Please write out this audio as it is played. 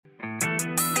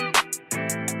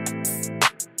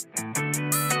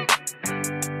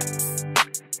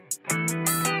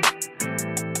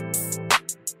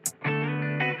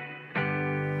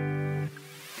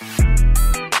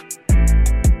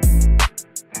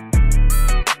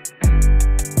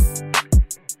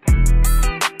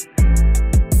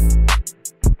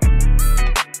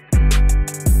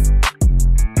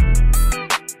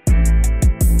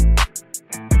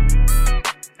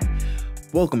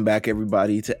Welcome back,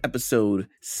 everybody, to episode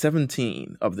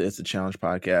 17 of the It's a Challenge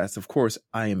podcast. Of course,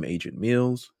 I am Agent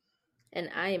Meals. And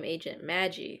I am Agent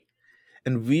Maggie.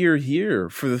 And we are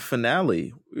here for the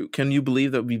finale. Can you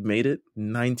believe that we've made it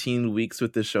 19 weeks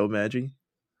with this show, Maggie?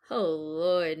 Oh,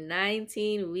 Lord,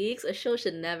 19 weeks? A show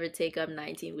should never take up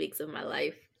 19 weeks of my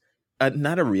life.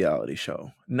 Not a reality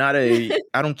show. I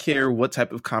don't care what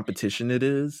type of competition it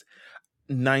is.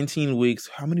 19 weeks,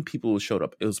 how many people showed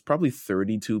up? It was probably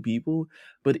 32 people,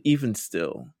 but even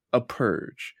still, a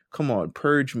purge. Come on,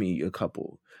 purge me a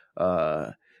couple.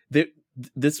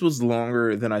 This was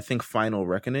longer than I think Final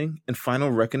Reckoning, and Final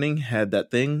Reckoning had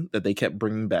that thing that they kept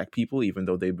bringing back people even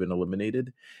though they've been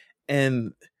eliminated,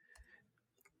 and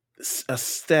this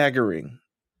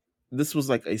was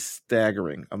like a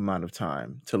staggering amount of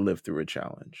time to live through a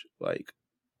challenge.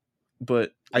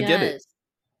 But I get it.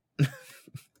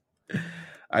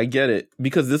 I get it,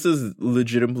 because this is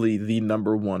legitimately the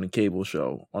number one cable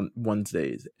show on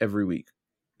Wednesdays every week.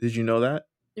 Did you know that?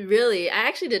 Really? I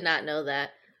actually did not know that.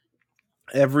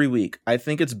 Every week. I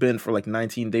think it's been for like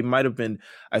 19.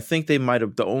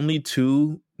 The only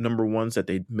two number ones that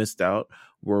they missed out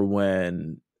were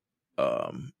when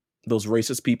those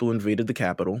racist people invaded the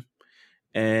Capitol.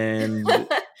 And yo,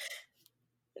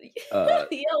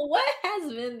 what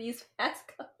has been these past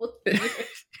couple of years?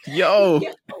 Yo,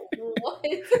 what?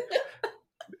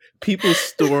 People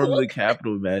stormed the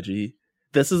Capitol, Maggie.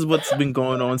 This is what's been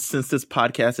going on since this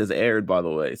podcast has aired, by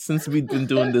the way. Since we've been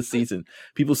doing this season,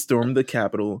 people stormed the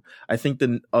Capitol. I think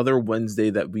the other Wednesday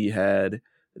that we had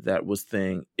that was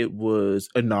it was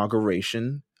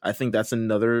inauguration. I think that's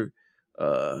another.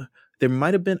 There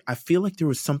might have been. I feel like there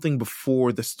was something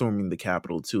before the storming the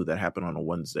Capitol too that happened on a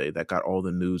Wednesday that got all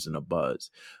the news and a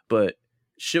buzz. But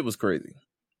shit was crazy.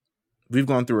 We've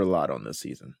gone through a lot on this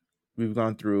season. We've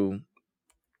gone through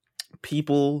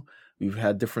people. We've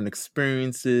had different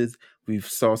experiences. We've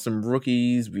saw some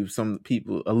rookies. Some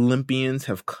people, Olympians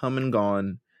have come and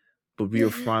gone, but we are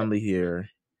finally here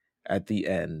at the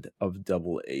end of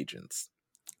Double Agents.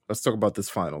 Let's talk about this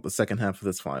final, the second half of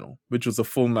this final, which was a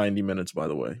full 90 minutes, by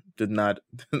the way. Did not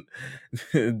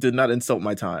insult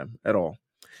my time at all.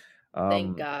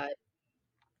 Thank God.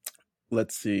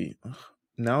 Let's see.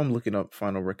 Now I'm looking up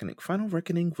Final Reckoning. Final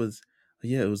Reckoning was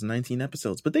 19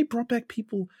 episodes, but they brought back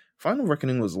people. Final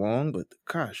Reckoning was long, but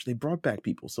gosh, they brought back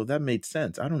people, so that made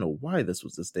sense. I don't know why this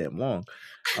was this damn long.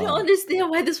 I don't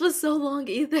understand why this was so long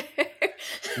either.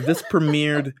 This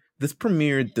premiered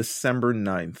December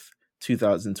 9th,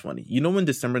 2020. You know when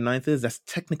December 9th is? That's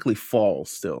technically fall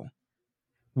still.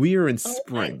 We are in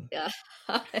spring. Oh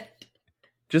my God.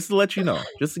 Just to let you know,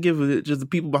 just to give the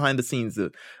people behind the scenes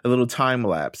a little time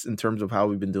lapse in terms of how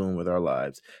we've been doing with our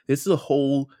lives. This is a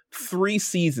whole 3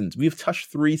 seasons. We've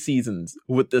touched 3 seasons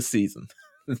with this season.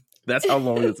 That's how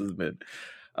long this has been.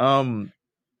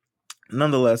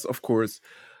 Nonetheless, of course,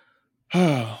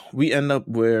 we end up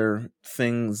where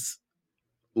things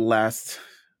last.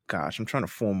 Gosh, I'm trying to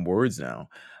form words now.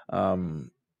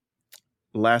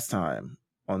 Last time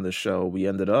on the show, we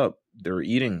ended up. They were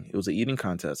eating. It was an eating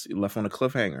contest. It left on a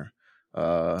cliffhanger.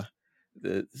 The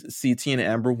CT and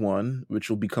Amber won, which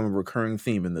will become a recurring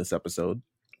theme in this episode.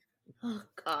 Oh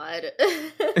God.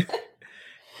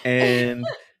 And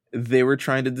they were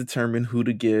trying to determine who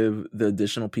to give the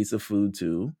additional piece of food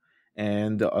to.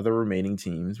 And the other remaining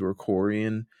teams were Corey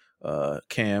and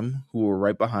Cam, who were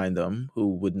right behind them, who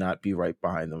would not be right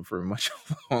behind them for much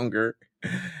longer.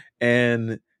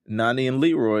 And Nany and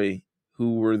Leroy,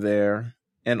 who were there.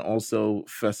 And also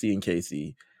Fessy and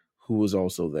Casey, who was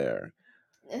also there.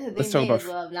 Let's talk about.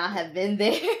 Well not have been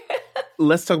there.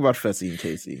 Let's talk about Fessy and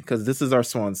Casey, because this is our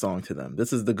swan song to them.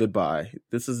 This is the goodbye.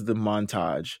 This is the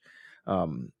montage.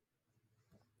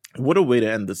 What a way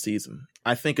to end the season!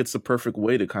 I think it's the perfect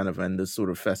way to kind of end this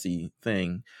sort of Fessy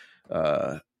thing.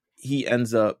 He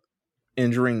ends up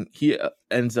aiding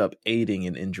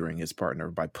and injuring his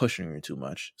partner by pushing her too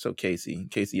much. So Casey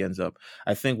ends up,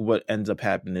 I think what ends up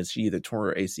happening is she either tore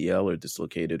her ACL or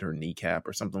dislocated her kneecap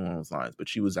or something along those lines, but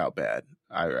she was out bad.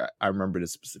 I remember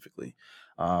this specifically.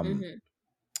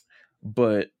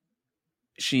 But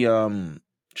she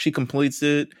completes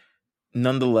it.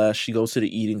 Nonetheless, she goes to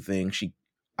the eating thing.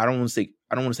 I don't want to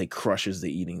say crushes the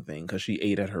eating thing, because she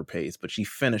ate at her pace, but she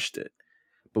finished it.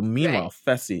 But meanwhile,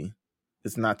 right. Fessy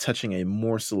is not touching a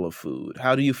morsel of food.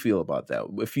 How do you feel about that?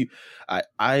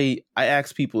 I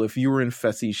ask people, if you were in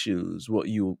Fessy's shoes, what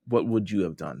would you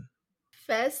have done?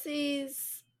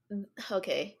 Fessy's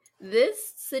okay.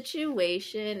 This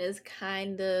situation is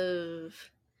kind of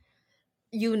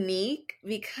unique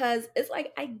because it's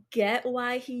like I get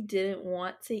why he didn't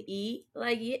want to eat.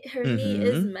 Like her knee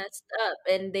is Mm-hmm. messed up,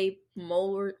 and they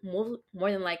more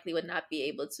than likely would not be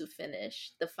able to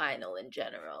finish the final in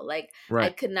general. Like I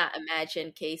Right. could not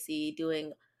imagine Casey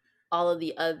doing all of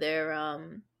the other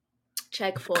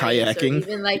checkpoints or Kayaking,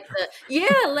 even like the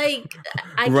yeah, like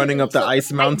I running can up the so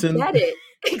ice I mountain. get it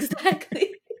exactly.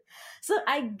 So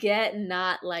I get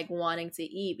not like wanting to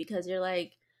eat because you're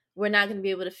like, we're not going to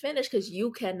be able to finish because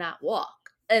you cannot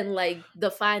walk. And like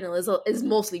the final is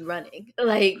mostly running,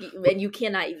 like, and you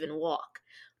cannot even walk.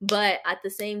 But at the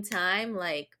same time,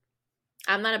 like,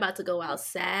 I'm not about to go out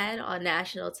sad on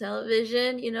national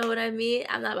television. You know what I mean?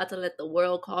 I'm not about to let the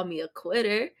world call me a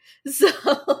quitter.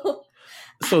 So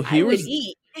So I would here's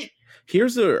eat.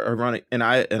 here's the ironic, and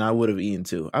I would have eaten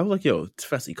too. I was like, yo,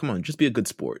 Fessy, come on, just be a good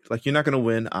sport. Like you're not gonna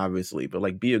win, obviously, but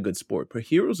like be a good sport. But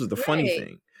here's the funny Right.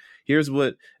 thing. Here's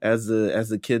what, as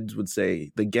the kids would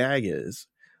say, the gag is.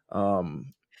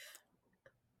 Um,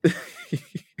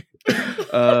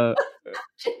 uh,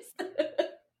 Just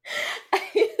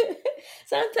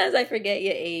sometimes I forget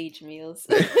your age, Meals.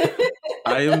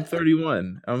 I am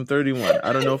 31. I'm 31.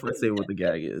 I don't know if I say what the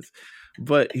gag is,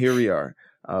 but here we are.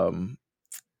 Um,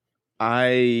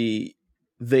 I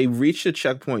They reached a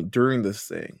checkpoint during this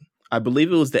thing. I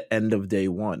believe it was the end of day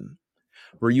one,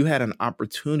 where you had an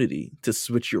opportunity to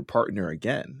switch your partner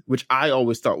again, which I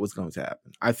always thought was going to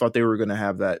happen. I thought they were going to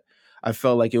have that. I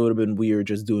felt like it would have been weird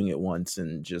just doing it once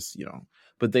and just,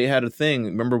 but they had a thing.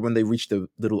 Remember when they reached the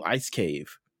little ice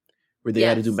cave where they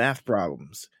had to do Yes. math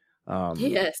problems?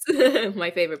 Yes.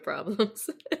 My favorite problems.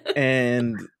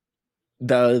 And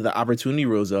the opportunity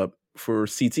rose up for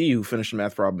CT, who finished the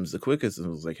math problems the quickest, and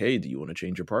was like, hey, do you want to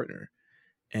change your partner?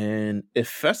 And if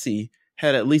Fessy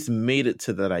had at least made it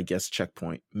to that, I guess,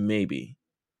 checkpoint, maybe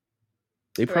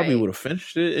they probably Right. would have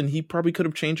finished it, and he probably could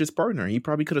have changed his partner. He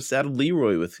probably could have saddled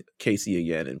Leroy with Casey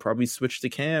again, and probably switched to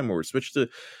Cam or switched to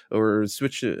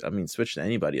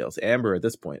anybody else. Amber at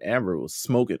this point, Amber was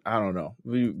smoking. I don't know.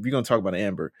 We're gonna talk about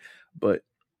Amber, but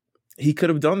he could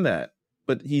have done that,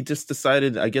 but he just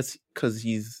decided, I guess, because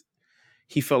he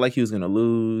felt like he was gonna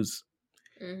lose.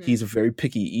 Mm-hmm. He's a very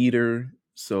picky eater,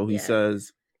 so he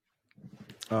says.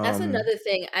 That's another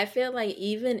thing. I feel like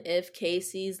even if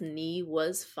Casey's knee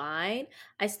was fine,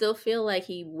 I still feel like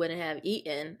he wouldn't have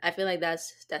eaten. I feel like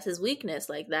that's his weakness.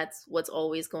 Like that's what's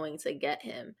always going to get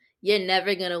him. You're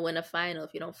never gonna win a final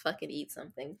if you don't fucking eat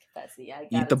something, Fessy. I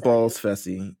Eat gotta the tell you. balls,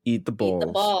 Fessy. Eat the Eat the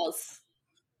balls. balls.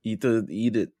 Eat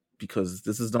it, because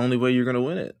this is the only way you're gonna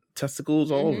win it. Testicles,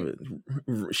 all of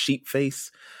it. Sheep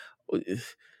face.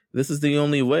 This is the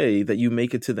only way that you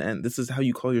make it to the end. This is how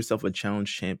you call yourself a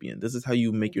challenge champion. This is how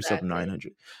you make yourself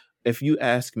 900. If you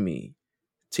ask me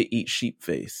to eat sheep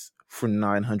face for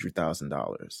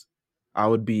 $900,000, I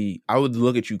would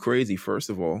look at you crazy, first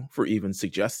of all, for even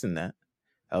suggesting that.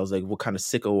 I was like, what kind of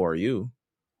sicko are you?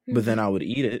 But then I would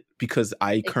eat it because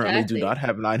I currently do not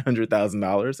have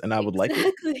 $900,000, and I would like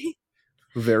it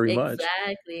very much.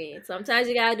 Exactly. Sometimes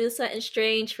you gotta do something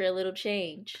strange for a little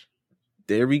change.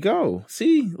 There we go.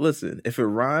 See, listen, if it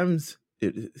rhymes,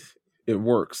 it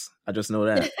works. I just know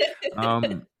that.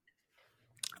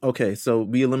 Okay, so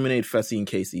we eliminate Fessy and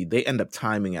Casey. They end up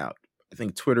timing out. I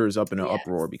think Twitter is up in an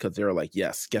uproar because they're like,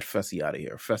 yes, get Fessy out of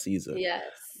here. Fessy's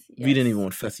we didn't even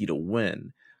want Fessy to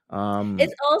win.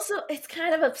 It's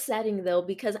kind of upsetting though,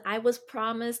 because I was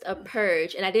promised a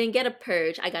purge and I didn't get a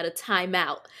purge. I got a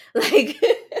timeout. Like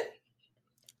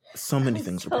so many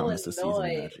things were promised this season,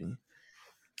 Maggie.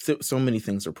 So many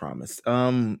things are promised.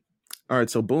 All right,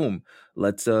 so boom.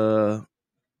 Let's go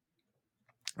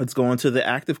on to the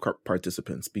active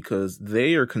participants, because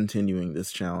they are continuing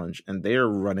this challenge and they are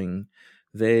running.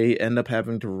 They end up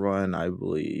having to run, I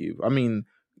believe. I mean,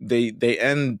 they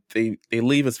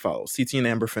leave as follows. CT and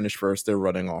Amber finish first. They're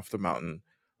running off the mountain.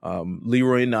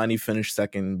 Leroy and Nany finished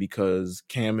second because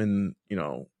Cam and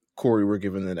Corey were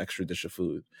given an extra dish of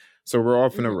food. So we're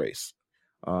off in a race.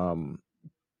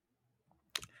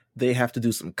 They have to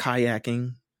do some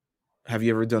kayaking. Have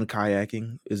you ever done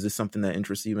kayaking? Is this something that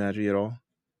interests you, Maggie, at all?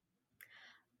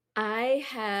 I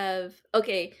have.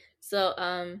 Okay, so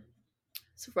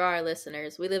for our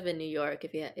listeners, we live in New York.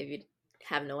 If you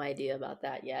have no idea about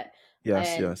that yet,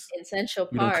 yes. In Central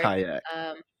Park, we don't kayak.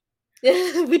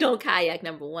 We don't kayak,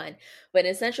 number one, but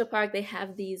in Central Park they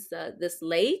have these this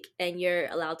lake, and you're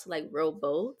allowed to like row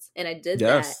boats, and I did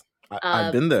that.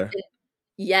 I've been there.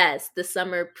 Yes, the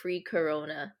summer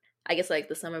pre-corona, I guess, like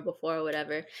the summer before or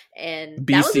whatever, and BC.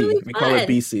 that was really fun. We call it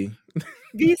BC.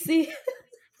 BC.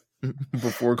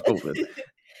 Before COVID.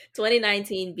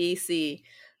 2019 BC.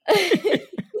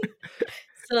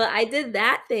 So I did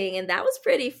that thing, and that was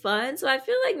pretty fun. So I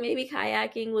feel like maybe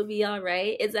kayaking would be all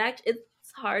right. It's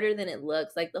harder than it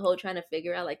looks. Like the whole trying to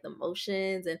figure out like the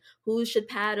motions and who should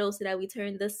paddle so that we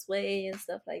turn this way and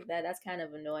stuff like that. That's kind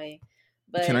of annoying.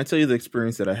 Can I But tell you the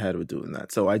experience that I had with doing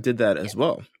that? So I did that yeah. as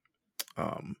well.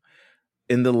 Um,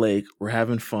 in the lake, we're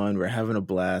having fun, we're having a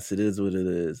blast. It is what it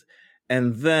is.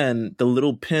 And then the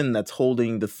little pin that's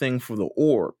holding the thing for the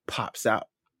oar pops out.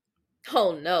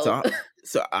 Oh So, no.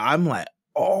 so I'm like,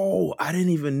 oh, I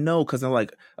didn't even know, because I'm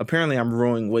like, apparently I'm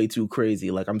rowing way too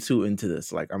crazy. Like I'm too into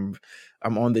this. Like I'm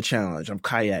on the challenge. I'm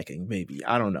kayaking, maybe.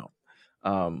 I don't know.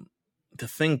 The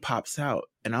thing pops out,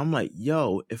 and I'm like,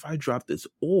 yo, if I drop this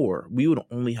oar, we would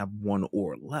only have one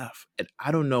oar left. And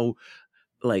I don't know,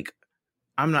 like,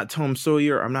 I'm not Tom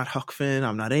Sawyer, I'm not Huck Finn,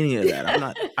 I'm not any of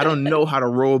that. I don't know how to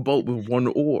row a boat with one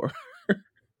oar.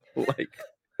 Like,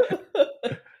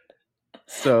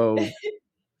 so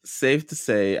safe to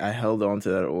say, I held on to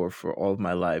that oar for all of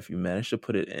my life. We managed to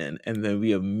put it in, and then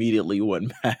we immediately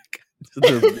went back to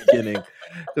the beginning,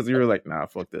 because we were like, nah,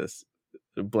 fuck this.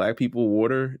 Black people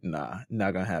water, nah,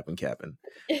 not gonna happen, Captain.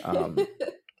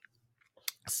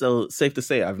 So safe to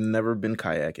say, I've never been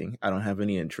kayaking. I don't have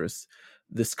any interest.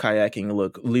 This kayaking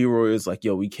look, Leroy is like,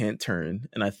 yo, we can't turn.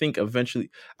 And I think eventually,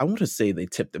 I want to say they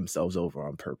tipped themselves over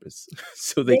on purpose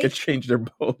so they could change their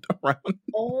boat around.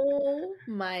 Oh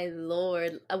my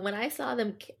lord! When I saw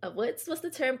them, what's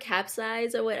the term,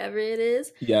 capsize or whatever it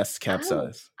is? Yes, I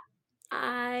capsize.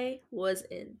 I was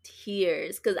in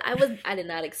tears because I did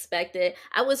not expect it.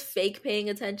 I was fake paying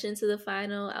attention to the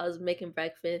final. I was making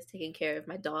breakfast, taking care of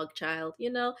my dog child,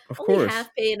 Of only course.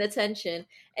 half paying attention.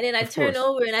 And then I Of turn course.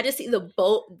 over and I just see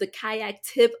the kayak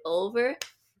tip over.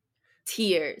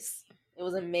 Tears. It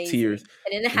was amazing. Tears.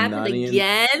 And then it happened Nani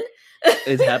again.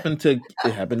 It happened to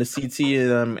CT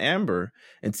and Amber,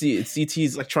 and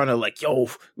CT's like trying to like, yo,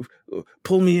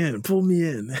 pull me in.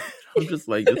 I'm just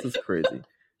like, this is crazy.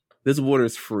 This water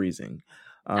is freezing.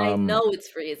 I know it's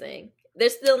freezing. They're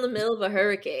still in the middle of a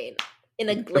hurricane in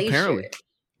a glacier. Apparently,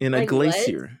 in a Like,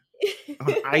 glacier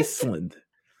on Iceland.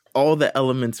 All the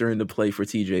elements are into play for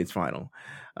TJ's final.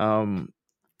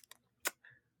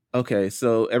 Okay,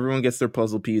 so everyone gets their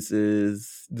puzzle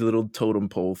pieces, the little totem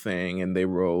pole thing, and they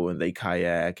row and they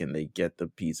kayak and they get the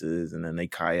pieces, and then they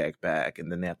kayak back,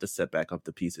 and then they have to set back up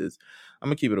the pieces. I'm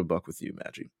gonna keep it a buck with you,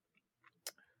 Maggie.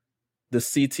 The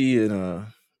CT and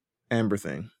Amber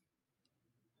thing,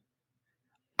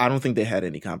 I don't think they had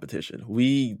any competition.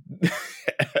 We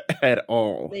at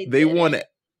all. They won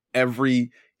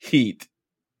every heat.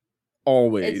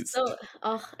 Always.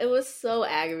 It was so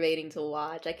aggravating to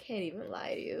watch. I can't even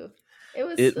lie to you. It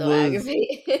was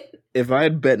aggravating. If I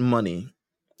had bet money,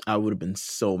 I would have been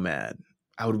so mad.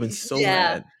 I would have been so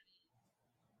mad.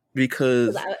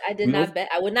 Because I did not bet.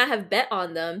 I would not have bet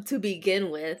on them to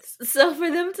begin with. So for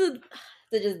them to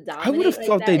just dominate, I would have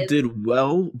thought they did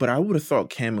well, but I would have thought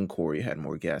Cam and Corey had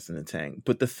more gas in the tank.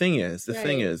 But the thing is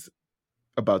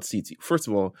about CT. First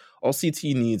of all CT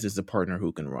needs is a partner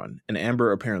who can run, and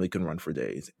Amber apparently can run for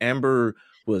days. Amber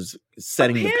was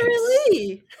setting the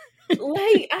pace.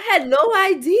 Like, I had no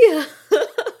idea.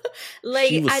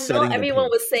 Like, I know everyone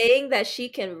was saying that she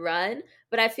can run,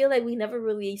 but I feel like we never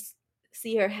really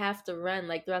see her have to run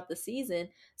like throughout the season.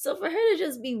 So for her to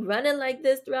just be running like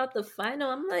this throughout the final,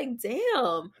 I'm like,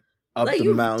 damn. Up like,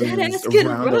 the mountains,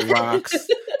 around the rocks,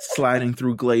 sliding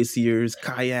through glaciers,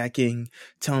 kayaking,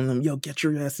 telling them, yo, get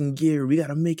your ass in gear. We got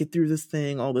to make it through this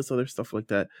thing, all this other stuff like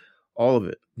that. All of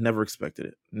it. Never expected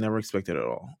it. Never expected it at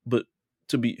all. But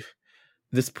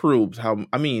this proves how,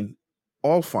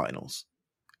 all finals,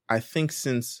 I think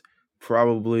since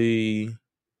probably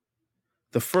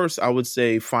the first, I would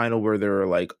say, final where they were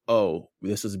like, oh,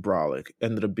 this is Brolic,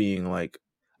 ended up being like,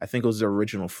 I think it was the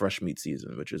original Fresh Meat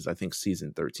season, which is, I think,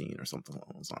 season 13 or something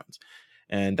along those lines.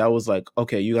 And that was like,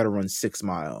 okay, you got to run 6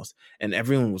 miles. And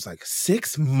everyone was like,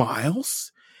 6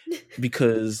 miles?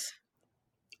 Because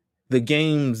the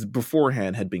games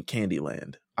beforehand had been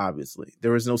Candyland, obviously.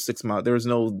 There was no 6 mile. There was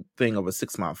no thing of a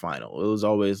 6 mile final. It was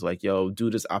always like, yo, do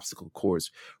this obstacle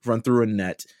course, run through a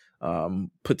net,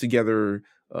 put together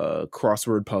a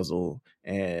crossword puzzle,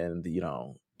 and,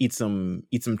 eat some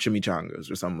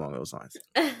chimichangas or something along those lines.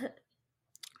 It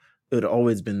had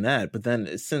always been that, but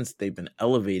then since they've been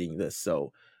elevating this,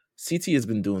 so CT has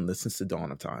been doing this since the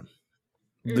dawn of time,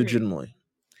 legitimately.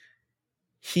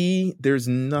 There's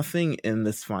nothing in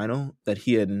this final that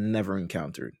he had never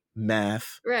encountered.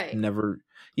 Math, right? Never.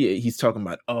 He's talking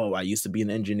about, oh, I used to be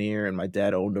an engineer and my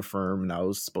dad owned a firm and I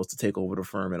was supposed to take over the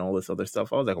firm and all this other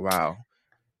stuff. I was like, wow.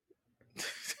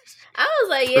 I was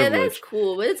like, yeah, that's Privilege.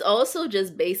 cool, but it's also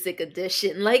just basic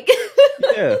addition. Like,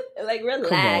 Yeah, like come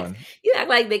relax. on. You act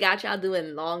like they got y'all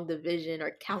doing long division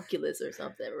or calculus or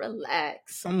something.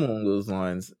 Relax. Some along those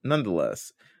lines.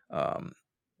 Nonetheless, um,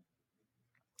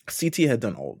 CT had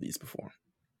done all of these before.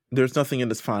 There's nothing in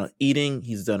this final. Eating,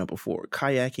 he's done it before.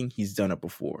 Kayaking, he's done it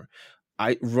before.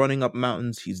 Running up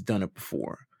mountains, he's done it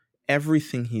before.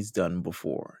 Everything he's done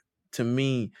before. To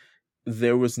me,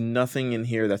 there was nothing in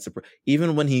here that's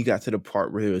even when he got to the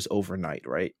part where it was overnight,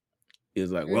 right? He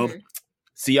was like, well, Mhm.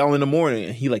 see y'all in the morning.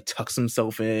 And he like tucks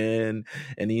himself in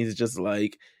and he's just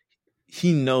like,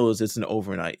 he knows it's an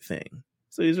overnight thing.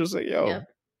 So he's just like, yo,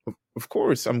 Yep. of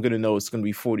course I'm gonna know it's gonna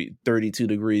be 32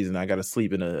 degrees and I gotta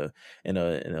sleep in a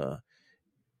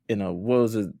what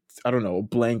was it? I don't know, a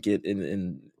blanket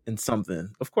in something.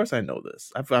 Of course I know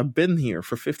this. I've been here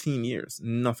for 15 years.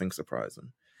 Nothing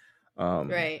surprising.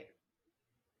 Right.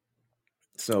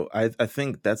 So I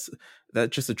think that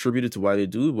just attributed to why they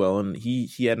do well, and he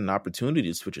had an opportunity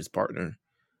to switch his partner,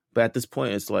 but at this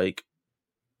point it's like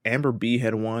Amber B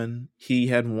had won, he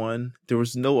had won. There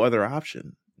was no other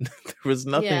option. There was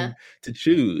Yeah. nothing to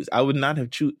choose. I would not have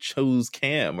chose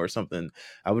Cam or something.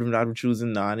 I would have not have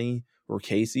chosen Nani or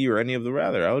Casey or any of the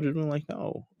rather. I would have been like,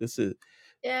 no, this is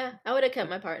Yeah. I would have kept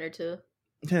my partner too.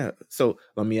 yeah. So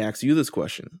let me ask you this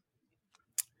question.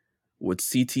 Would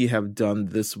CT have done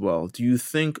this well? Do you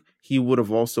think he would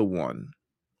have also won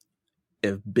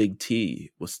if Big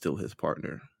T was still his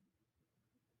partner?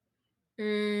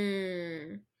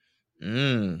 Mm.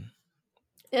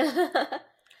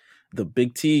 The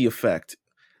Big T effect.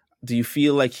 Do you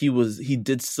feel like he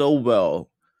did so well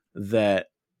that,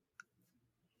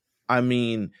 I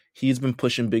mean, he's been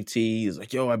pushing Big T. He's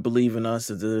like, yo, I believe in us.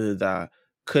 Da, da, da.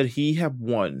 Could he have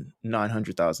won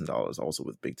 $900,000 also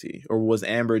with Big T? Or was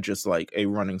Amber just like a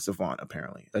running savant,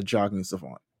 apparently, a jogging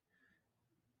savant?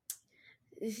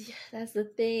 That's the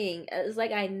thing. It's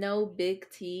like I know Big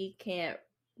T can't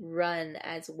run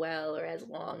as well or as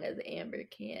long as Amber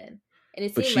can. And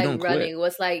it But seemed she like don't quit. running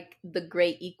was like the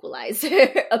great equalizer,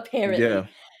 apparently. Yeah.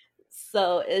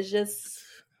 So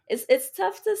it's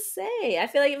tough to say. I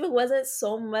feel like if it wasn't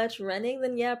so much running,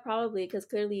 then yeah, probably because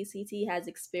clearly CT has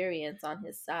experience on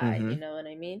his side. Mm-hmm. You know what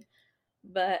I mean?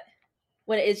 But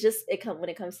when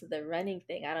it comes to the running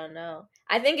thing, I don't know.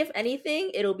 I think if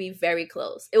anything, it'll be very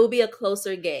close. It will be a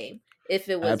closer game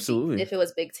Absolutely. if it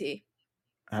was Big T.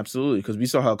 Absolutely. Because we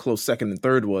saw how close second and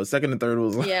third was. Second and third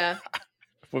was Yeah,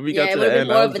 when we yeah, got it to would the have been end,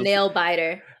 more of a nail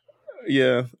biter.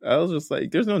 yeah, I was just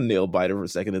like, there's no nail biter for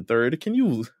second and third. Can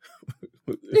you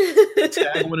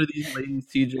tag one of these ladies,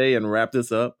 TJ, and wrap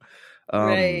this up?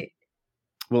 Right.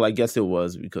 Well, I guess it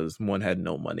was because one had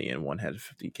no money and one had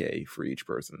 $50K for each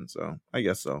person. So I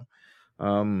guess so.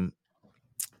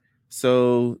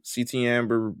 So CT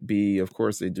Amber B, of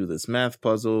course, they do this math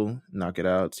puzzle, knock it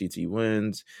out. CT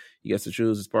wins. He gets to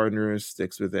choose his partner,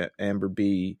 sticks with Amber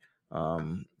B.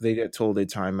 They get told they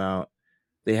time out.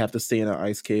 They have to stay in an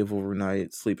ice cave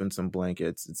overnight, sleep in some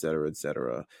blankets, etc.,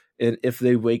 etc. And if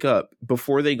they wake up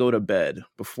before they go to bed,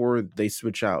 before they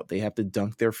switch out, they have to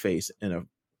dunk their face in a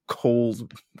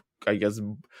cold, I guess,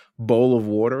 bowl of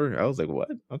water. I was like,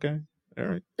 what? Okay. All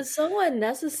right. So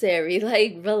unnecessary.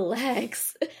 Like,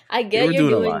 relax. I They get were you're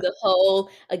doing a doing lot. the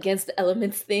whole against the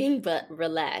elements thing, but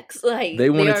relax. They Like,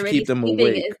 they're wanted to already keep them sleeping.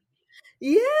 awake.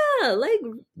 Yeah, like,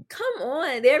 come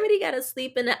on. They already got to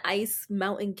sleep in an ice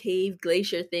mountain cave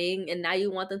glacier thing, and now you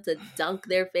want them to dunk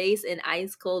their face in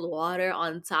ice cold water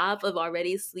on top of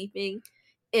already sleeping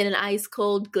in an ice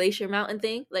cold glacier mountain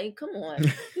thing? Like, come on.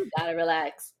 You gotta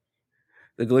relax.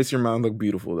 The Glacier Mountain looked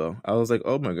beautiful, though. I was like,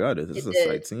 oh my God, is this It a did.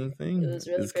 sightseeing It thing? was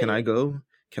really Can I pretty. go?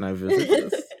 Can I visit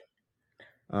this?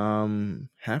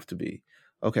 Have to be.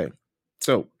 Okay.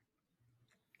 So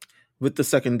with the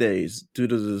second days, due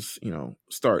to this,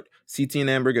 start, CT and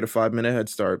Amber get a 5-minute head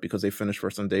start because they finished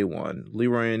first on day one.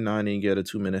 Leroy and Nani get a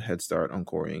 2-minute head start on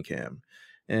Corey and Cam.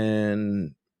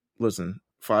 And listen,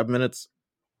 5 minutes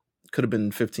could have been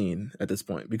 15 at this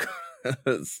point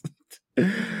because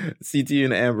CT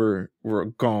and Amber were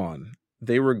gone.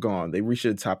 They were gone. They reached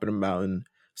the top of the mountain,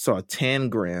 saw a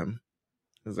tangram.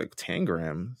 I was like,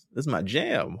 tangram? This is my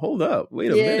jam. Hold up.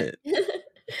 Wait a Yeah. minute.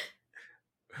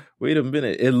 Wait a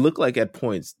minute. It looked like at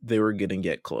points they were going to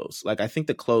get close. Like, I think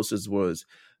the closest was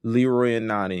Leroy and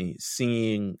Nani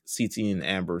seeing CT and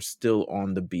Amber still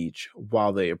on the beach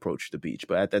while they approached the beach.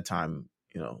 But at that time,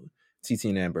 CT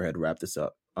and Amber had wrapped this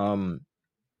up.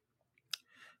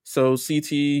 So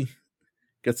CT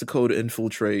gets the code to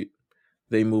infiltrate.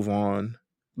 They move on.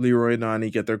 Leroy and Nani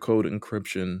get their code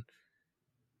encryption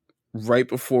right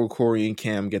before Corey and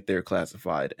Cam get their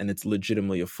classified, and it's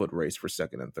legitimately a foot race for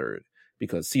second and third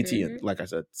because CT and, Mm-hmm. like I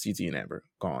said, CT and Amber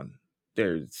gone.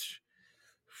 There's,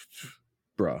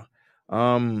 bruh.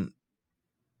 CT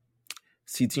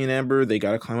and Amber, they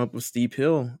got to climb up a steep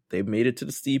hill. They've made it to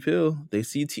the steep hill. They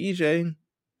see TJ.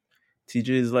 TJ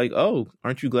is like, oh,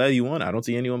 aren't you glad you won? I don't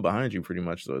see anyone behind you, pretty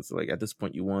much. So it's like, at this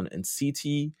point, you won. And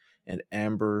CT and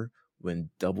Amber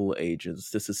win double agents.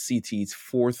 This is CT's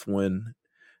 4th win.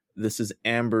 This is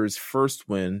Amber's 1st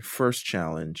win, 1st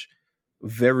challenge.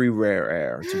 Very rare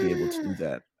air to be able to do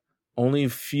that. Only a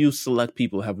few select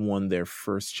people have won their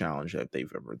 1st challenge that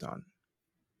they've ever done.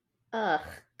 Oh,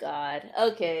 God.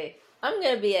 Okay. I'm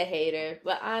going to be a hater,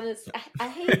 but honestly, I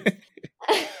hate...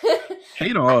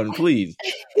 Hate on, please.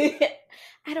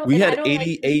 We had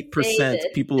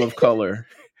 88% people of color,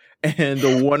 and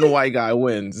the one white guy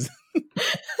wins.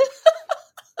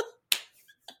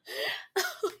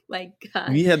 Oh my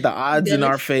God. We had the odds in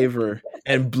our favor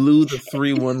and blew the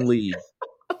 3-1 lead.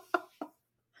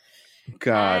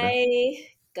 God.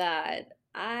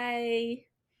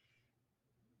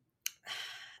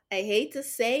 I hate to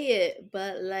say it,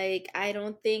 but like, I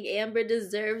don't think Amber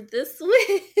deserved this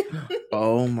win.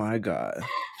 Oh my God.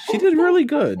 She did really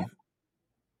good.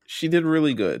 She did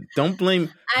really good. Don't blame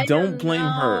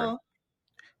her.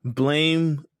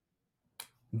 Blame,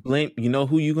 you know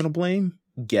who you're going to blame?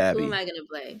 Gabby. Who am I going to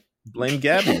blame? Blame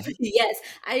Gabby. Yes,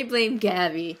 I blame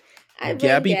Gabby.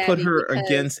 Gabby put her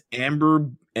against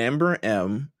Amber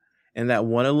M in that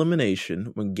one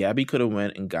elimination when Gabby could have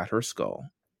went and got her skull.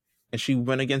 And she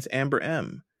went against Amber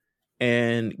M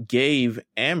and gave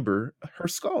Amber her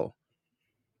skull.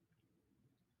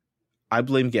 I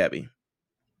blame Gabby.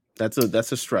 That's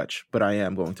a stretch, but I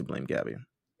am going to blame Gabby.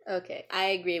 Okay, I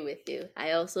agree with you.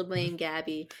 I also blame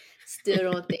Gabby.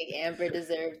 Still don't think Amber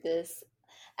deserved this.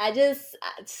 I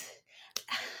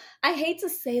hate to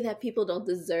say that people don't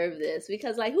deserve this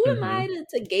because, like, who am I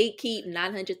to gatekeep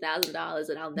 $900,000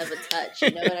 that I'll never touch?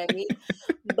 You know what I mean?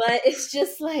 But it's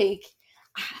just like,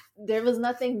 there was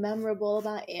nothing memorable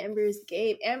about Amber's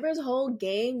game. Amber's whole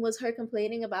game was her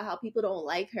complaining about how people don't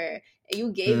like her. And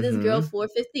you gave this girl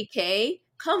 $450K?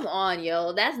 Come on,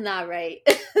 yo. That's not right.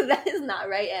 That is not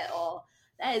right at all.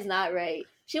 That is not right.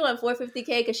 She won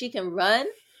 $450K because she can run?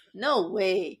 No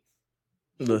way.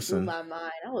 Listen. Blew my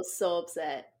mind. I was so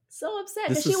upset. So upset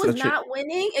because she was not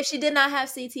winning if she did not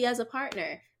have CT as a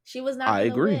partner. She was not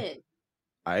going to win.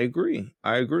 I agree.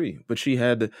 But she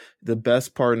had the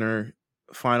best partner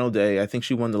final day. I think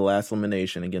she won the last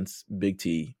elimination against Big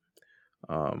T.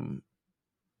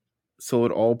 So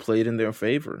it all played in their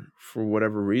favor for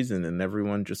whatever reason. And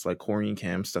everyone, just like Corey and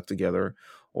Cam, stuck together,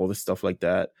 all this stuff like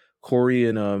that. Corey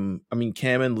and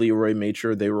Cam and Leroy made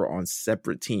sure they were on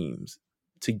separate teams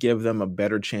to give them a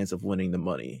better chance of winning the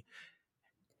money.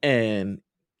 And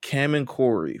Cam and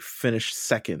Corey finished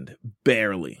second,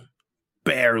 barely.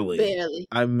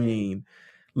 I mean,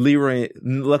 Leroy,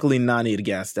 luckily Nani had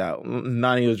gassed out.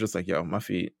 Nani was just like, yo, my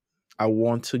feet, I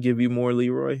want to give you more,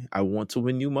 Leroy. I want to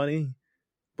win you money,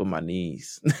 but my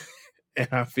knees. And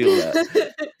I feel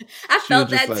that. I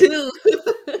felt that too.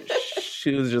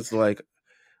 She was just like,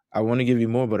 I want to give you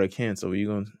more, but I can't. So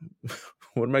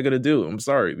what am I going to do? I'm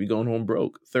sorry. We going home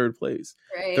broke. 3rd place.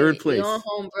 Right. 3rd place. We going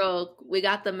home broke. We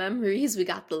got the memories. We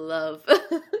got the love.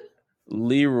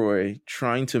 Leroy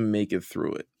trying to make it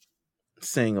through it.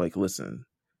 Saying like, listen,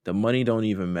 the money don't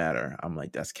even matter. I'm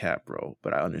like, that's cap, bro.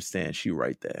 But I understand. She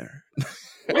right there.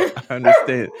 I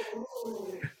understand.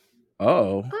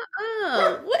 Uh-oh.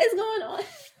 What is going on?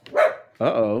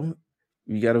 Uh-oh.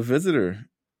 You got a visitor.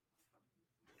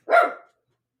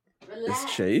 Relax.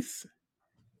 It's Chase.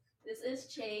 This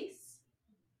is Chase.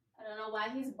 I don't know why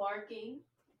he's barking.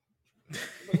 But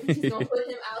we're just going to put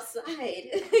him outside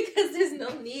because there's no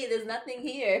need. There's nothing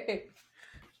here.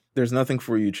 There's nothing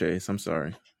for you, Chase. I'm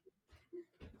sorry.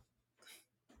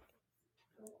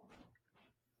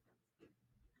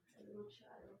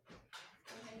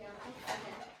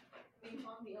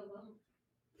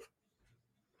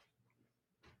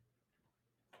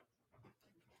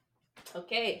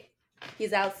 Okay.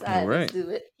 He's outside. All right. Let's do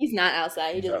it. He's not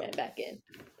outside. He just ran back in.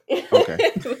 Okay.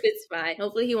 It's fine.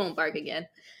 Hopefully he won't bark again.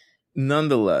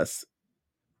 Nonetheless,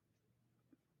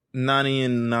 Nani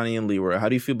and Leroy. How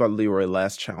do you feel about Leroy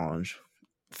last challenge?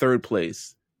 3rd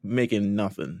place. Making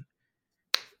nothing.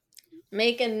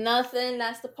 Making nothing.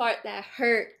 That's the part that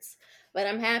hurts. But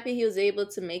I'm happy he was able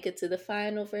to make it to the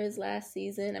final for his last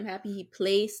season. I'm happy he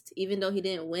placed, even though he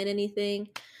didn't win anything.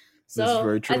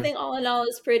 So I think all in all,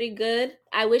 it's pretty good.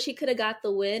 I wish he could have got the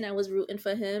win. I was rooting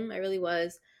for him. I really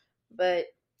was. But,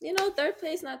 3rd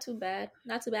place, not too bad.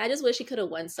 Not too bad. I just wish he could have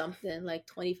won something, like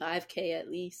 $25K at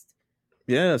least.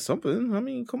 Yeah, something. I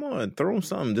mean, come on, throw him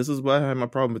something. This is why I had my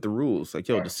problem with the rules. Like,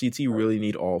 yo, the CT really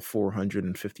need all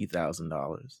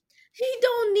 $450,000. He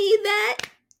don't need that.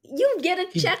 You get a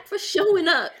He check for showing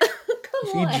up.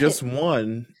 Come he on. just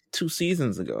won 2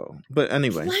 seasons ago. But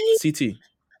anyway, Like, CT,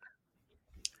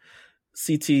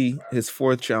 his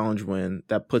fourth challenge win,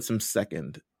 that puts him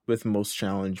second with most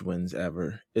challenge wins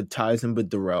ever. It ties him with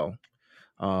Darrell.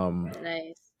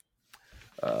 nice.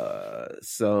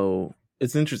 So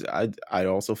it's interesting. I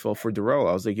also felt for Darrell.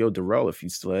 I was like, yo, Darrell, if you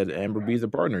still had Amber B as a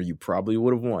partner, you probably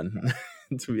would have won.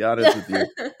 To be honest with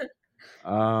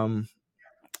you.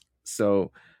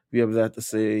 So we have that to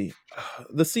say.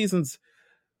 The seasons,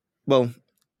 well,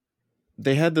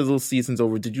 they had the little seasons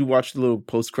over. Did you watch the little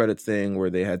post credit thing where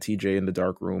they had TJ in the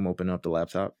dark room open up the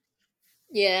laptop?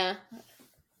 Yeah.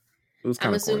 It was kind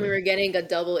I'm of assuming corny. we're getting a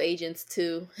double agents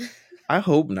too. I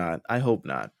hope not.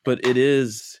 But it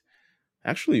is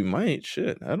actually might.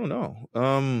 Shit, I don't know.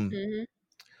 Mm-hmm.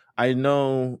 I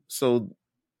know. So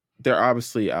they're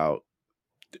obviously out.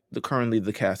 Currently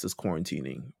the cast is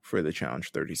quarantining for the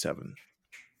Challenge 37.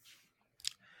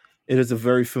 It is a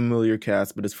very familiar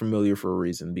cast, but it's familiar for a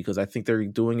reason because I think they're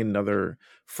doing another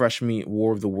Fresh Meat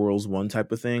War of the Worlds 1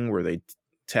 type of thing where they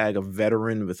tag a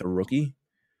veteran with a rookie.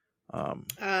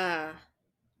 I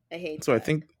hate So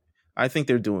that. I think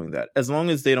they're doing that as long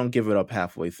as they don't give it up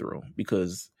halfway through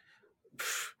because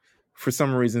for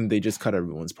some reason they just cut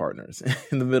everyone's partners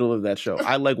in the middle of that show.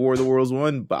 I like War of the Worlds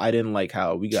 1, but I didn't like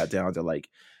how we got down to like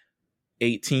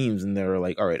 8 teams and they were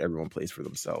like, all right, everyone plays for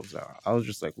themselves. I was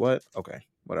just like, what? Okay,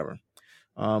 whatever.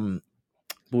 But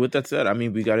with that said, I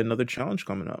mean, we got another challenge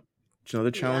coming up.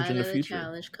 Another challenge in the future.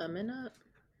 Challenge coming up.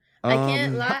 I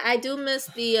can't lie. I do miss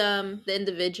the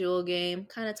individual game.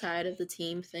 Kind of tired of the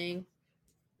team thing.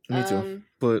 Me too.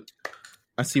 But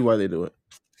I see why they do it.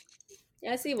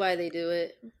 Yeah, I see why they do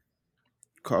it.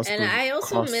 And I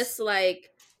also miss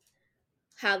like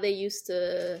how they used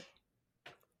to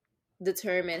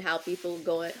determine how people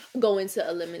go into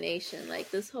elimination. Like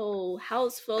this whole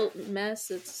house vote mess.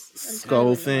 It's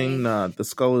skull thing. Nah, the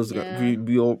skull is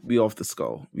be off the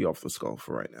skull. Be off the skull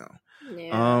for right now.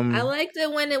 Yeah, I liked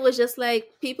it when it was just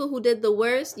like people who did the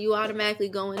worst, you automatically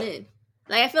going in.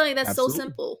 Like I feel like that's absolutely so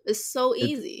simple. It's so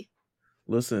easy.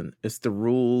 Listen, it's the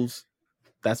rules.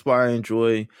 That's why I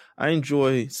enjoy.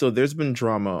 So there's been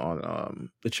drama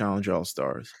on the Challenge All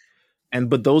Stars.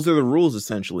 But those are the rules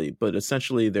essentially. But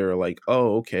essentially they're like,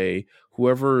 oh, okay,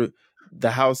 whoever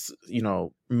the house,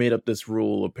 made up this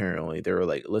rule, apparently. They were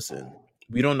like, listen,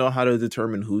 we don't know how to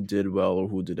determine who did well or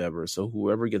who did ever. So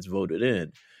whoever gets voted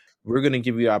in, we're going to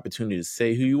give you the opportunity to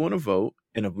say who you want to vote.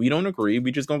 And if we don't agree,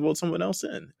 we just going to vote someone else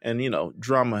in. And,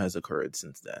 drama has occurred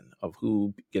since then of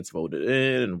who gets voted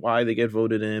in and why they get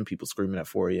voted in, people screaming at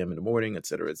 4 a.m. in the morning, et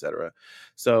cetera, et cetera.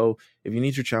 So if you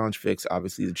need your challenge fix,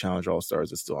 obviously the Challenge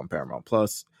All-Stars is still on Paramount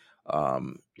Plus.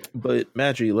 But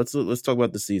Maggie, let's talk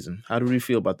about the season. How do we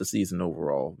feel about the season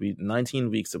overall? 19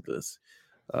 weeks of this.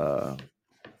 How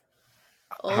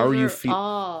are you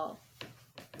feel?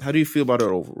 How do you feel about it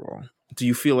overall? Do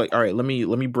you feel like, all right, let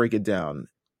me break it down.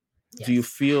 Yes. Do you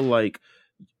feel like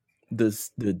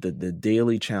the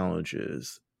daily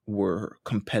challenges were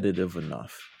competitive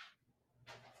enough?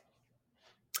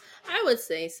 I would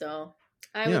say so.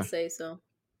 I would say so.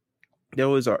 That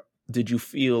was did you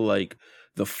feel like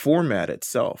the format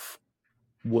itself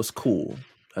was cool?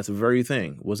 That's a very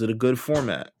thing. Was it a good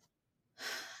format?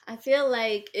 I feel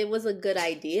like it was a good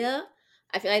idea.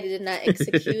 I feel like they did not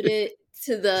execute it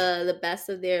to the best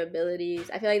of their abilities.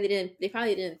 I feel like they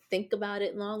probably didn't think about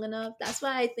it long enough. That's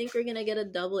why I think we're gonna get a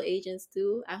double agents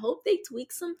too. I hope they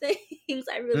tweak some things.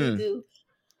 I really do.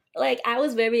 Like, I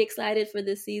was very excited for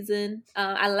this season.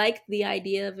 I liked the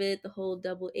idea of it, the whole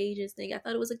double agents thing. I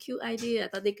thought it was a cute idea. I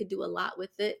thought they could do a lot with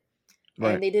it.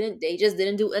 Right. And they just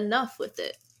didn't do enough with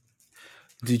it.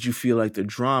 Did you feel like the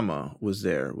drama was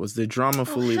there? Was the drama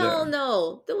fully there? Hell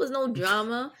no. There was no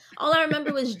drama. All I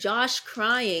remember was Josh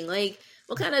crying. Like,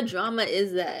 what kind of drama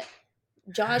is that?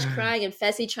 Josh crying and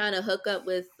Fessy trying to hook up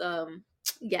with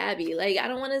Gabby. Like, I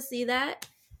don't want to see that.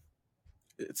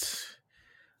 It's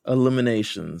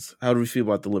eliminations. How do we feel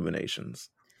about the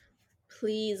eliminations?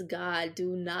 Please, God,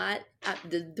 do not.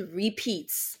 The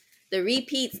repeats. The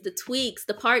repeats, the tweaks,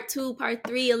 the part 2, part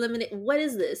 3, eliminate. What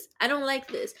is this? I don't like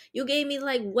this. You gave me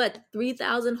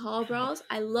 3,000 hall brawls?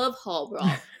 I love hall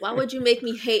brawl. Why would you make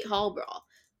me hate hall brawl?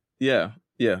 Yeah,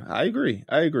 I agree.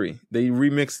 They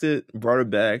remixed it, brought it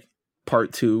back,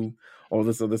 part 2, all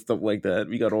this other stuff like that.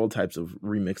 We got all types of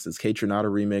remixes. Kaytranada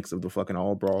remix of the fucking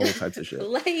hall brawl, all types of shit.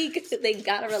 They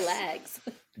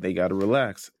gotta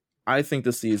relax. I think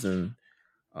the season,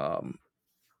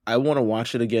 I want to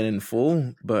watch it again in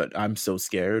full, but I'm so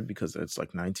scared because it's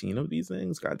like 19 of these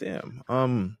things. Goddamn.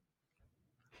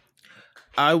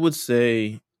 I would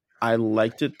say I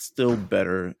liked it still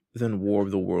better than War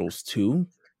of the Worlds 2.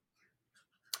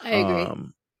 I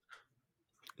agree.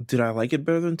 Did I like it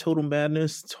better than Total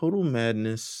Madness? Total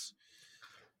Madness.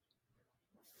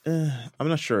 I'm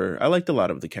not sure. I liked a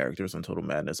lot of the characters on Total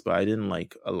Madness, but I didn't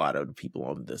like a lot of the people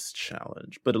on this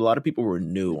challenge. But a lot of people were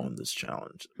new on this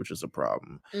challenge, which is a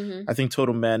problem. Mm-hmm. I think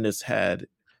Total Madness had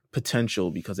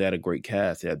potential because they had a great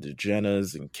cast. They had the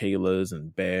Jennas and Kaylas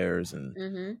and Bears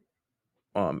and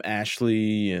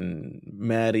Ashley and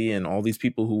Maddie and all these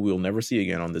people who we'll never see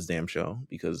again on this damn show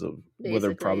because of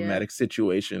whether problematic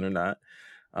situation or not,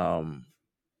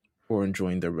 or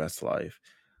enjoying their best life.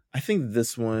 I think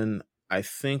this one, I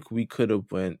think we could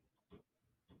have went.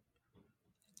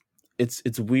 It's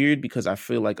weird because I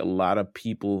feel like a lot of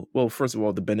people. Well, first of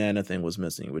all, the banana thing was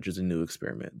missing, which is a new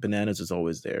experiment. Bananas is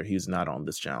always there. He's not on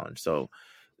this challenge, so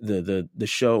the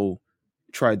show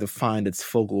tried to find its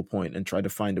focal point and tried to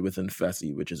find it within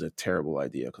Fessy, which is a terrible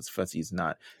idea because Fessy's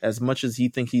not, as much as he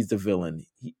thinks he's the villain.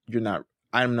 You're not.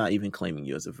 I'm not even claiming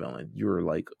you as a villain. You're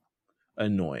like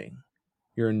annoying.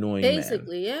 You're annoying.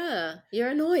 Basically, man. Yeah, you're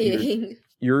annoying.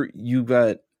 You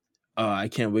got. I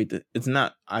can't wait to. It's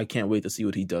not. I can't wait to see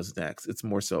what he does next. It's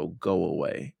more so go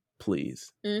away,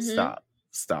 please. Stop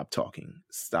talking.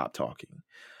 Stop talking.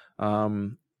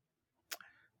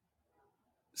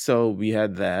 So we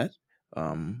had that.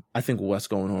 I think Wes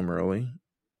going home early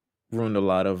ruined a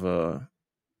lot of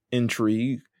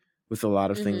intrigue with a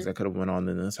lot of things that could have went on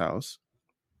in this house.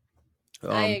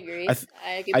 I agree.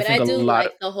 But I do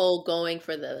like the whole going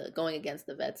against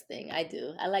the vets thing. I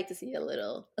do. I like to see a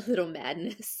little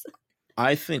madness.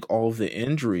 I think all of the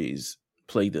injuries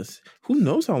played this. Who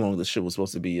knows how long this shit was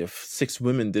supposed to be if 6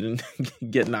 women didn't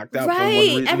get knocked out for one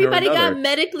reason Everybody or another. got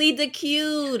medically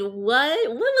DQ'd. What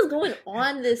was going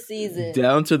on this season?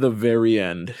 Down to the very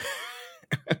end.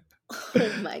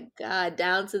 Oh my God,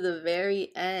 down to the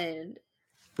very end.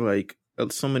 Like,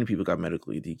 so many people got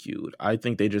medically DQ'd. I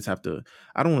think they just have to,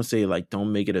 I don't want to say like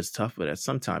don't make it as tough, but at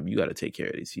some time you got to take care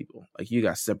of these people. Like you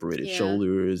got separated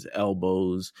shoulders,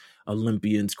 elbows,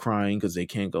 Olympians crying because they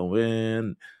can't go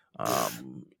in.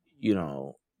 You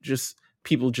know, just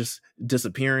people just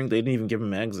disappearing. They didn't even give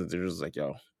them exit. They're just like,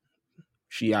 yo,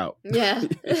 she out. Yeah,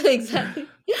 exactly.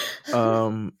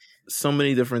 So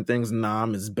many different things.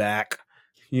 Nam is back.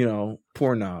 You know,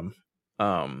 poor Nam.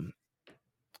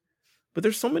 But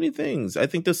there's so many things. I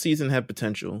think this season had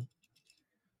potential.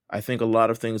 I think a lot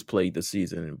of things played this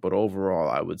season. But overall,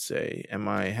 I would say, am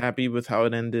I happy with how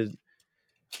it ended?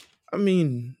 I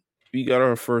mean, we got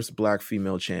our first Black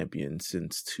female champion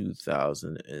since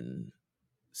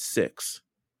 2006.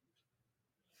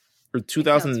 Or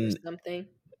 2000 something.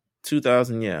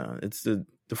 2000, yeah. It's the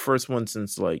first one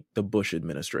since like the Bush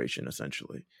administration,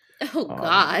 essentially. Oh,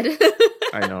 God.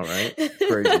 I know, right?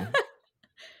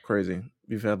 Crazy.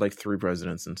 We've had like 3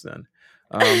 presidents since then.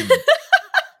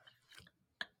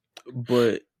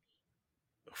 But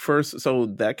first, so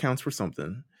that counts for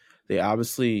something. They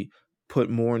obviously put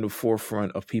more in the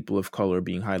forefront of people of color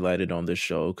being highlighted on this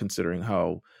show, considering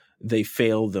how they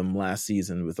failed them last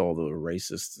season with all the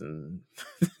racists and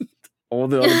all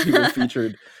the other people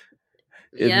featured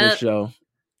in this show.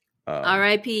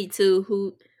 R.I.P.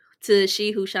 to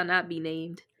she who shall not be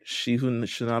named. She who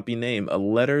should not be named. A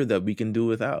letter that we can do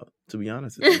without, to be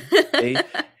honest with you.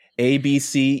 A, B,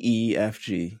 C, E, F,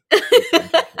 G.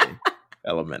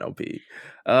 LMNOP.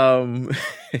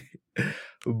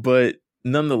 But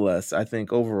nonetheless, I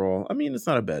think overall, I mean, it's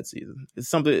not a bad season. It's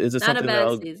something. Is it something that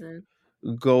I'll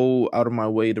go out of my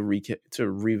way to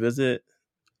revisit?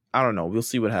 I don't know. We'll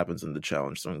see what happens in the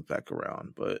challenge swings back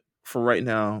around. But for right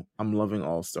now, I'm loving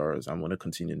All Stars. I'm going to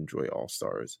continue to enjoy All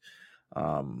Stars.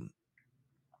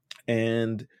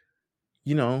 And,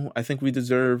 you know, I think we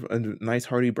deserve a nice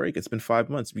hearty break. It's been 5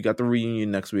 months. We got the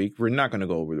reunion next week. We're not going to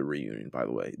go over the reunion, by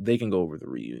the way. They can go over the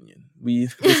reunion.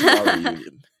 This is our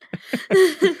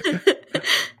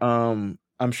reunion.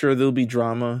 I'm sure there'll be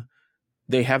drama.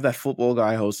 They have that football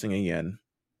guy hosting again.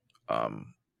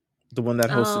 The one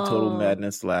that hosted Total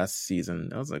Madness last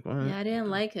season. I was like, what? Yeah, I didn't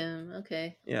like him.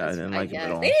 Okay. Yeah, I didn't like him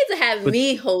at all. They need to have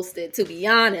me host it, to be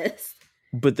honest.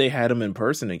 But they had him in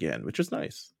person again, which is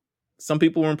nice. Some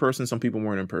people were in person, some people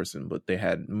weren't in person, but they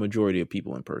had majority of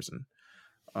people in person,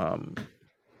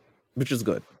 which is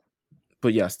good.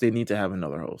 But yes, they need to have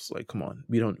another host. Like, come on,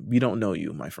 we don't know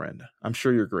you, my friend. I'm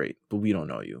sure you're great, but we don't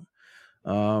know you.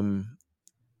 And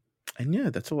yeah,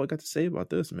 that's all I got to say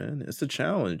about this, man. It's a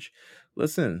challenge.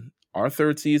 Listen, our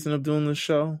 3rd season of doing this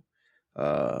show,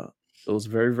 it was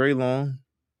very, very long.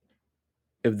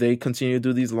 if they continue to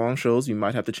do these long shows, you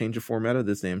might have to change the format of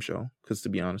this damn show. Because to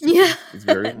be honest, Yeah, it's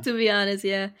very long. to be honest,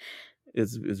 yeah,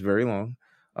 it's very long.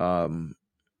 But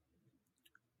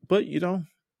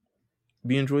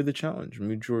we enjoy the challenge.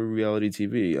 We enjoy reality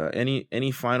TV.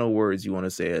 Any final words you want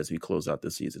to say as we close out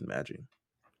the season, Maggie?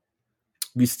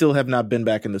 We still have not been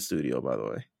back in the studio, by the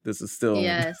way. This is still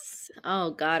yes.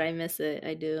 Oh God, I miss it.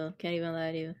 I do. Can't even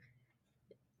lie to you.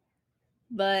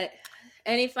 But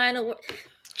any final word?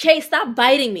 Chase, stop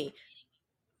biting me.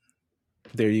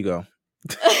 There you go.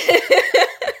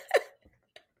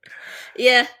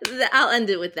 Yeah, I'll end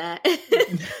it with that.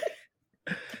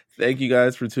 Thank you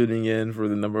guys for tuning in for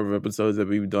the number of episodes that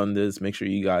we've done this. Make sure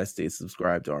you guys stay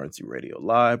subscribed to RNC Radio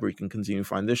Live, where you can continue to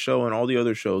find this show and all the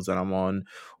other shows that I'm on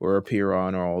or appear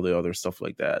on or all the other stuff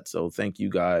like that. So thank you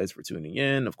guys for tuning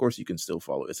in. Of course, you can still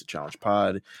follow It's a Challenge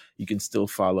Pod. You can still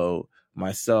follow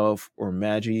myself or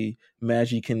Maggie.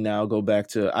 Maggie can now go back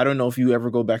to, I don't know if you ever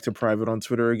go back to private on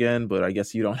Twitter again, but I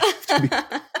guess you don't have to be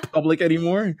public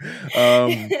anymore.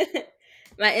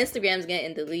 My Instagram's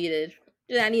getting deleted.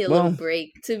 I need a little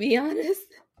break, to be honest.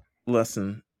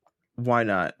 Listen, why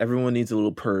not? Everyone needs a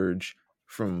little purge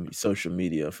from social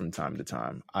media from time to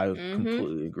time. I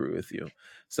completely agree with you.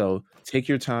 So take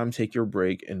your time, take your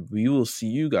break, and we will see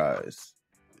you guys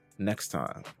next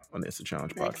time on the It's a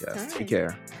Challenge podcast. Take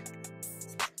care.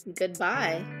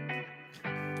 Goodbye.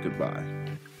 Goodbye.